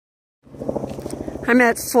I'm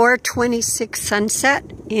at 426 Sunset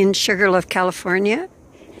in Sugarloaf, California,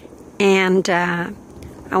 and I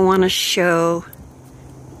want to show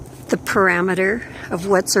the parameter of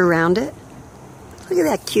what's around it. Look at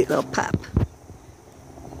that cute little pup.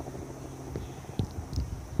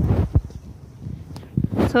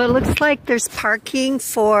 So it looks like there's parking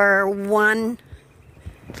for one,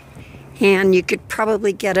 and you could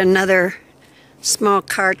probably get another small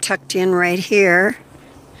car tucked in right here.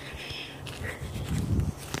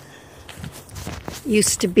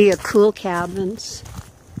 Used to be a Cool Cabins.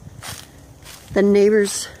 The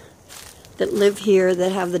neighbors that live here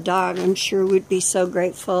that have the dog, I'm sure would be so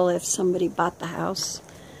grateful if somebody bought the house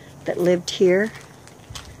that lived here.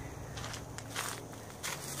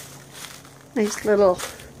 Nice little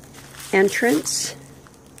entrance.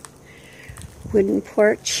 Wooden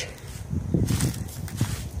porch.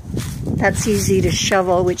 That's easy to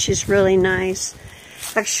shovel, which is really nice.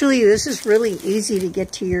 Actually, this is really easy to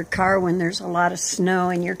get to your car when there's a lot of snow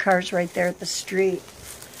and your car's right there at the street.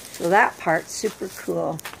 So that part's super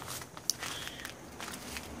cool.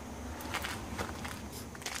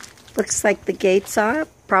 Looks like the gate's up.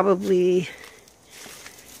 Probably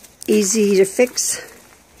easy to fix.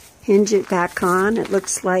 Hinge it back on. It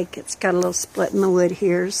looks like it's got a little split in the wood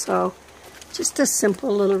here, so just a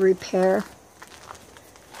simple little repair.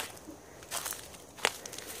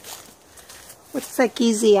 Looks like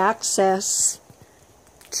easy access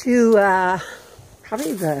to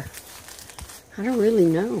probably I don't really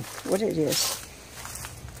know what it is.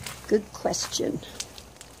 Good question.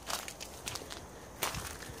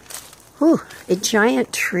 Ooh, a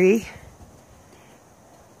giant tree,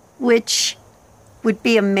 which would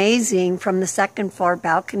be amazing from the second floor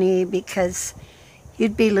balcony because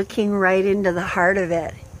you'd be looking right into the heart of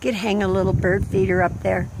it. You could hang a little bird feeder up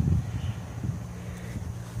there.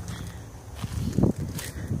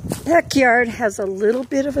 Backyard has a little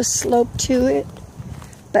bit of a slope to it,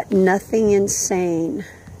 but nothing insane.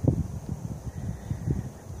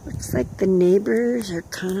 Looks like the neighbors are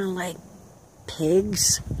kind of like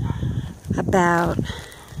pigs about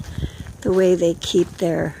the way they keep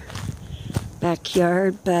their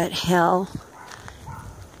backyard, but hell,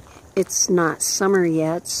 it's not summer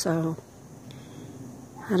yet, so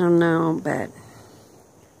I don't know, but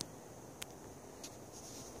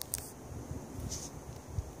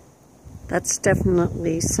that's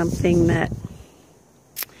definitely something that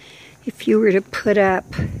if you were to put up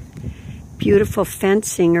beautiful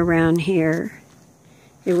fencing around here,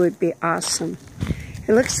 it would be awesome.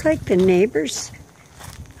 It looks like the neighbors,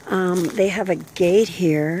 they have a gate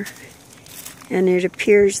here, and it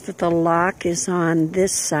appears that the lock is on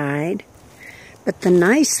this side. But the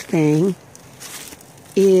nice thing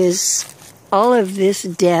is all of this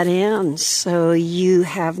dead ends, so you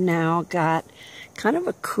have now got kind of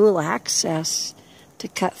a cool access to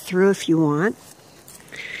cut through if you want.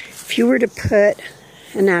 If you were to put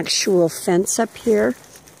an actual fence up here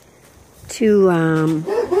to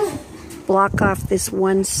block off this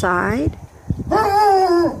one side,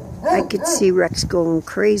 I could see Rex going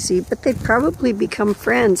crazy, but they'd probably become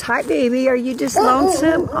friends. Hi, baby, are you just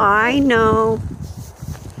lonesome? I know.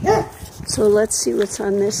 So let's see what's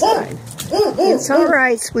on this side. It's all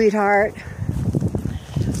right, sweetheart.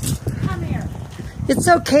 Come here. It's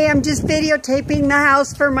okay, I'm just videotaping the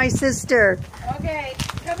house for my sister. Okay,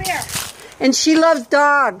 come here. And she loves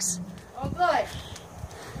dogs. Oh, good.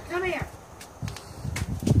 Come here.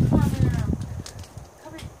 Come here.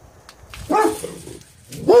 Come here.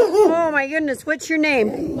 Oh my goodness, what's your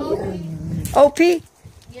name? Opie. Opie?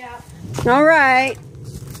 Yeah. All right.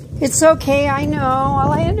 It's okay, I know.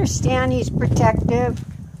 Well, I understand he's protective.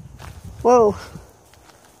 Whoa.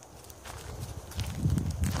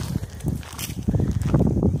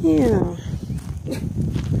 Yeah.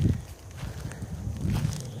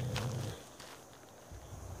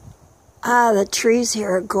 Ah, the trees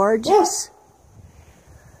here are gorgeous.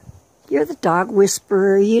 You're the dog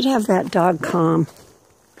whisperer. You'd have that dog calm.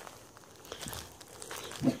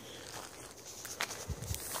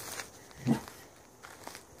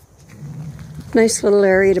 Nice little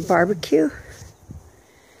area to barbecue.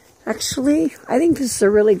 Actually, I think this is a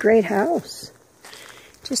really great house.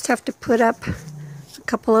 Just have to put up a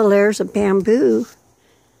couple of layers of bamboo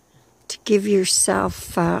to give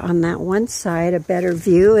yourself on that one side a better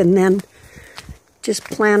view, and then just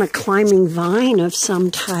plant a climbing vine of some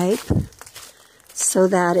type so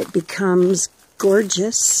that it becomes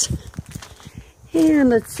gorgeous.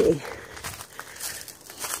 And let's see.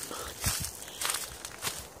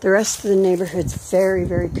 The rest of the neighborhood's very,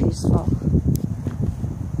 very peaceful.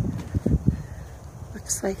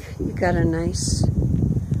 Looks like you got a nice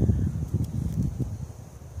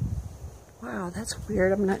Wow, that's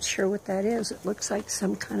weird. I'm not sure what that is. It looks like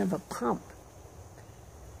some kind of a pump.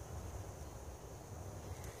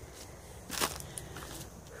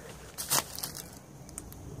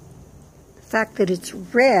 The fact that it's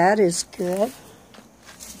red is good.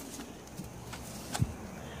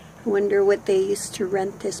 I wonder what they used to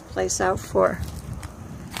rent this place out for.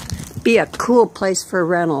 Be a cool place for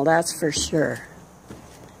rental, that's for sure.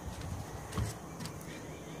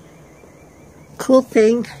 Cool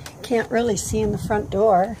thing, can't really see in the front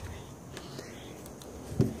door.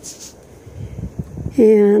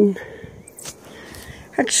 And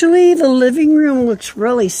actually the living room looks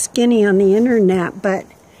really skinny on the internet, but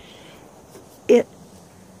it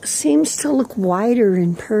seems to look wider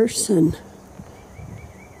in person.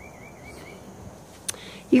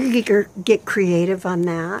 You can get creative on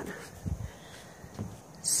that.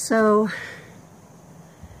 So,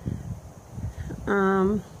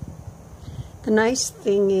 the nice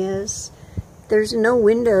thing is there's no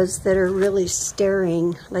windows that are really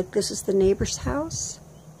staring, like this is the neighbor's house,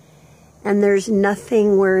 and there's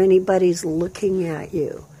nothing where anybody's looking at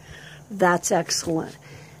you. That's excellent.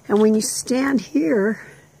 And when you stand here,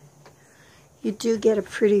 you do get a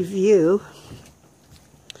pretty view.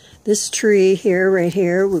 This tree here, right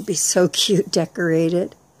here, would be so cute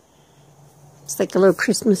decorated. It's like a little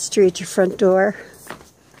Christmas tree at your front door.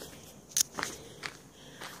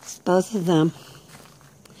 Both of them.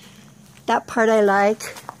 That part I like.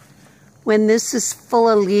 When this is full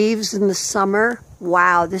of leaves in the summer,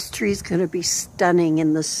 wow, this tree's going to be stunning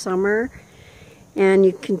in the summer. And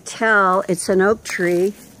you can tell it's an oak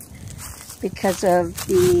tree because of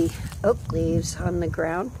the oak leaves on the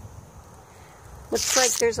ground. Looks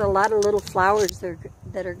like there's a lot of little flowers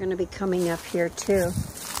that are going to be coming up here too.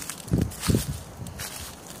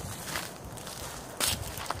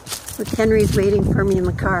 Look, Henry's waiting for me in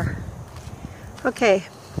the car. Okay,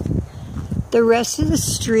 the rest of the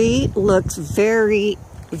street looks very,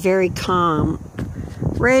 very calm.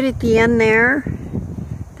 Right at the end there,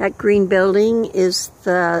 that green building is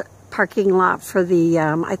the parking lot for the,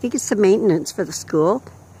 I think it's the maintenance for the school.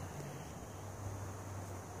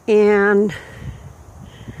 And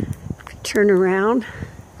turn around.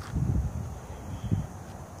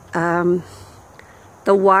 The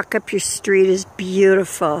walk up your street is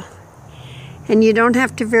beautiful. And you don't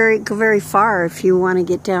have to go very far if you want to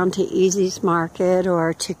get down to Easy's Market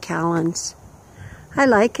or to Callan's. I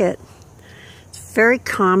like it. It's very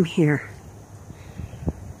calm here.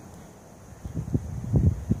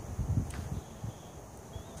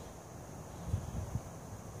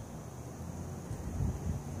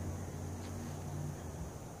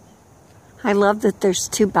 I love that there's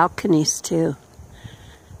two balconies too.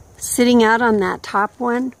 Sitting out on that top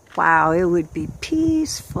one, wow, it would be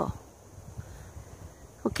peaceful.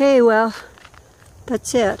 Okay, well,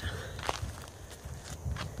 that's it.